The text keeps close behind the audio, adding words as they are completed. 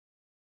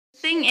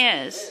thing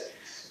is,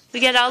 we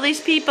get all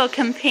these people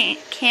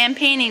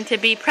campaigning to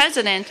be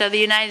president of the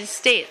United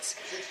States.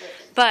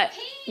 But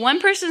one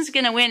person's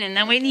going to win, and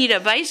then we need a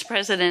vice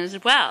president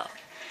as well.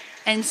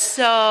 And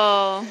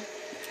so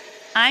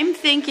I'm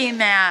thinking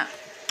that,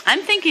 I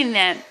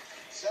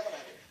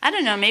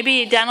don't know,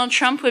 maybe Donald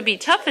Trump would be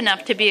tough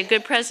enough to be a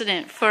good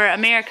president for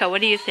America.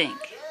 What do you think?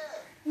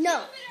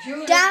 No.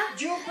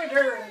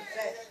 Jupiter.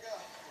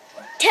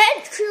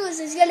 Ted Cruz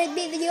is going to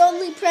be the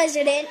only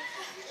president.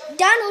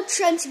 Donald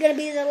Trump's going to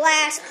be the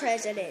last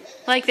president.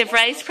 Like the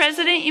vice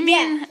president, you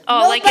mean? Yeah.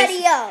 Oh,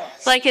 Nobody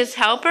else. Like his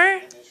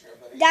helper?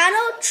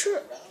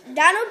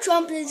 Donald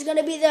Trump is going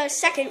to be the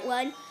second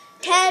one.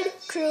 Ted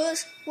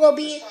Cruz will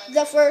be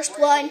the first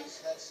one.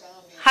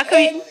 How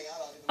come?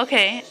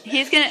 Okay,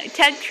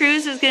 Ted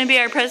Cruz is gonna be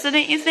our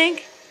president, you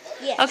think?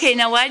 Yes. Okay,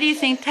 now why do you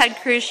think Ted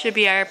Cruz should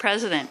be our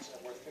president?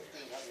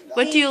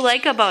 What do you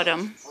like about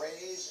him?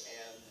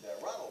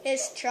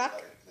 His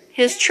truck.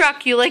 His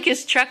truck. You like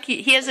his truck?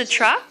 He has a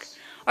truck?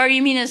 Or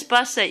you mean his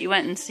bus that you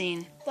went and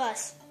seen?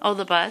 Bus. Oh,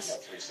 the bus.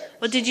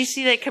 Well, did you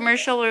see that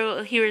commercial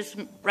where he was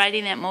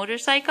riding that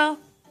motorcycle?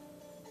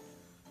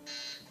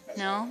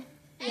 No?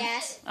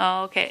 Yes.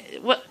 Oh, okay.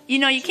 Well, you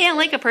know, you can't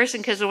like a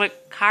person because of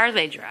what car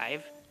they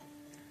drive.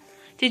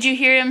 Did you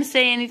hear him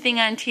say anything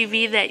on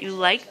TV that you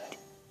liked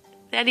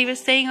that he was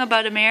saying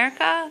about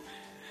America?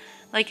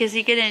 Like, is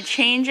he going to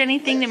change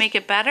anything to make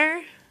it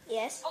better?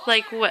 Yes.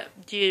 Like what?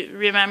 Do you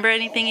remember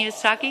anything he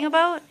was talking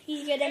about?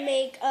 He's going to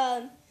make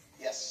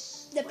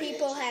the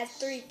people have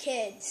 3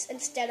 kids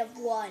instead of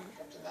 1.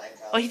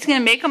 Oh, he's going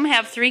to make them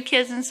have 3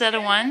 kids instead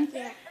of 1?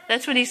 Yeah.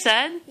 That's what he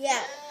said? Yeah.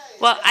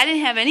 Well, I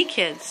didn't have any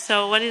kids,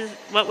 so what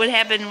would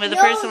happen with a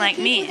person like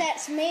me? The people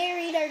that's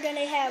married are going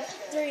to have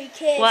 3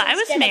 kids. Well, I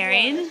was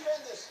married.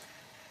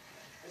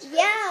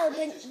 Yeah,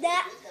 but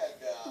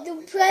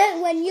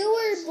when you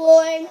were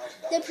born,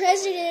 the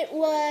president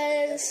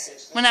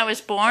was... When I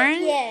was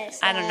born? Yes.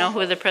 I don't know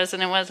who the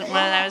president was when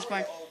I was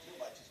born.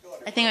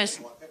 I think it was...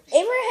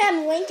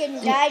 Abraham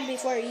Lincoln died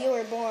before you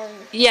were born.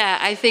 Yeah,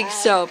 I think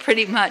so.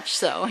 Pretty much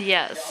so,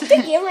 yes. I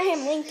think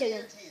Abraham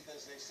Lincoln...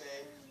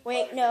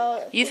 Wait,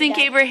 no. You think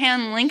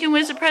Abraham Lincoln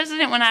was the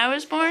president when I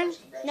was born?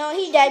 No,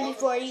 he died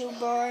before you were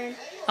born.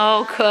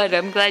 Oh, good.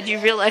 I'm glad you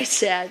realized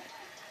that.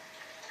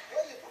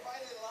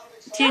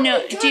 Do you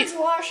know? George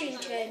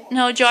Washington.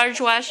 No,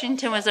 George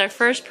Washington was our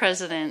first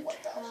president.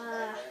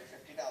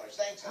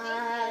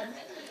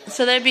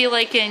 So that'd be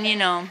like in, you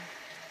know,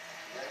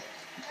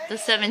 the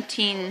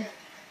 1780s.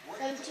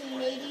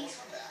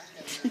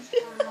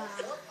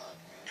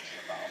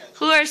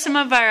 Who are some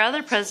of our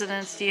other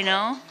presidents? Do you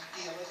know?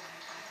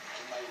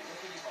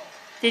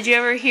 Did you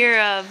ever hear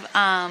of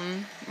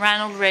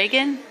Ronald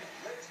Reagan?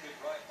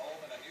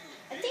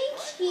 I think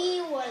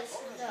he was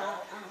the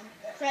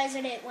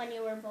president when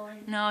you were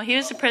born. No, he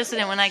was the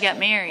president when I got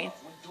married.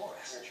 All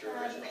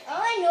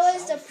I know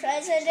is the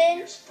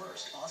president.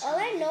 All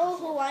I know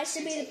who wants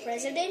to be the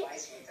president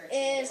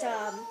is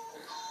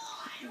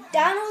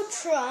Donald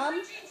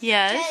Trump.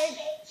 Yes.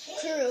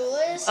 Ted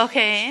Cruz.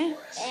 Okay.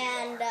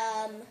 And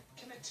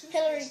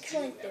Hillary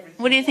Clinton.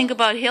 What do you think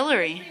about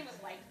Hillary?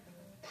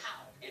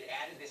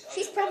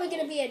 She's probably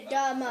going to be a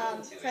dumb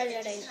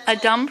president. A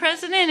dumb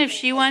president? If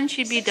she won,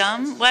 she'd be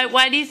dumb?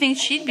 Why do you think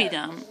she'd be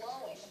dumb?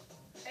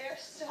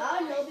 I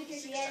don't know,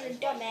 because she has a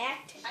dumb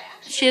act.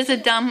 She has a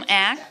dumb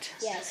act?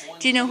 Yes.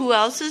 Do you know who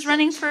else is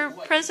running for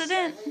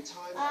president?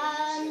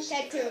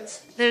 Ted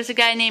Cruz. There's a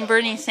guy named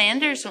Bernie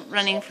Sanders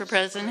running for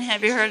president.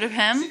 Have you heard of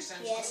him?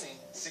 Yes.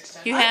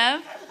 You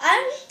have?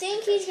 I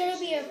think he's going to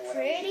be a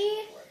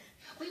pretty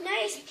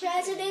nice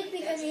president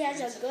because he has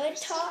a good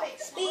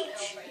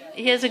speech.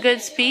 He has a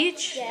good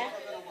speech? Yeah.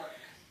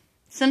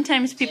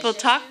 Sometimes people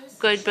talk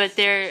good, but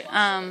they're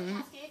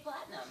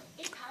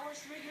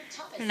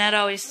not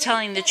always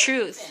telling the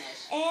truth.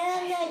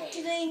 And I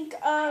think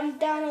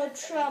Donald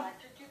Trump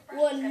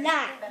will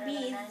not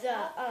be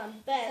the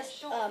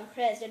best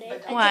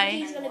president. Why? I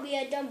think he's going to be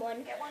a dumb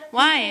one.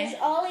 Why? Because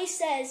all he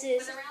says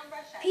is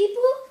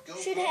people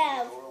should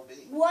have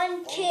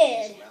 1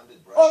 kid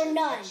or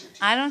none.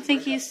 I don't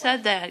think he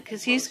said that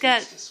because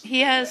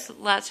he has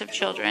lots of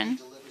children.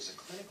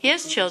 He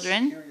has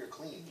children.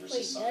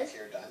 Wait, he does?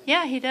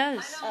 Yeah, he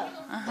does.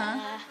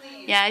 Oh.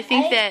 Yeah, I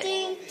think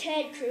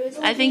Ted Cruz.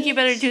 I think you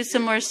better do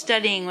some more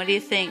studying. What do you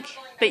think?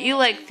 But you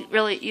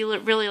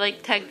really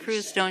like Ted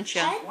Cruz, don't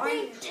you? I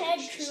think Ted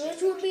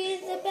Cruz will be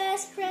the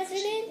best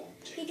president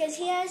because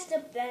he has the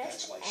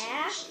best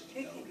act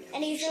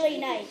and he's really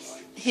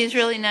nice. He's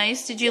really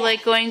nice. Did you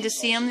like going to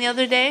see him the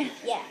other day?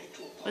 Yeah.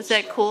 Was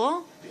that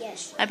cool?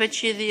 Yes. I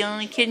bet you're the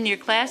only kid in your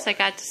class that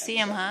got to see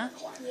him, huh?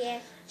 Yeah.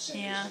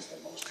 Yeah.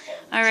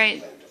 All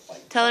right.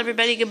 Tell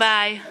everybody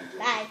goodbye.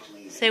 Bye.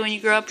 Say when you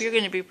grow up, you're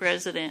going to be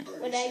president.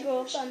 When I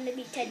grow up, I'm going to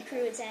be Ted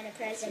Cruz and a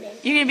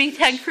president. You're going to be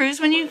Ted Cruz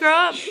when you grow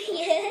up?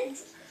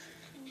 Yes.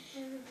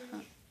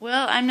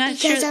 Well, I'm not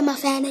sure. Because I'm a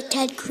fan of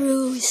Ted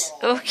Cruz.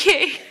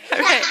 Okay. All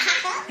right.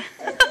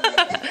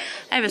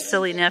 I have a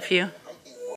silly nephew.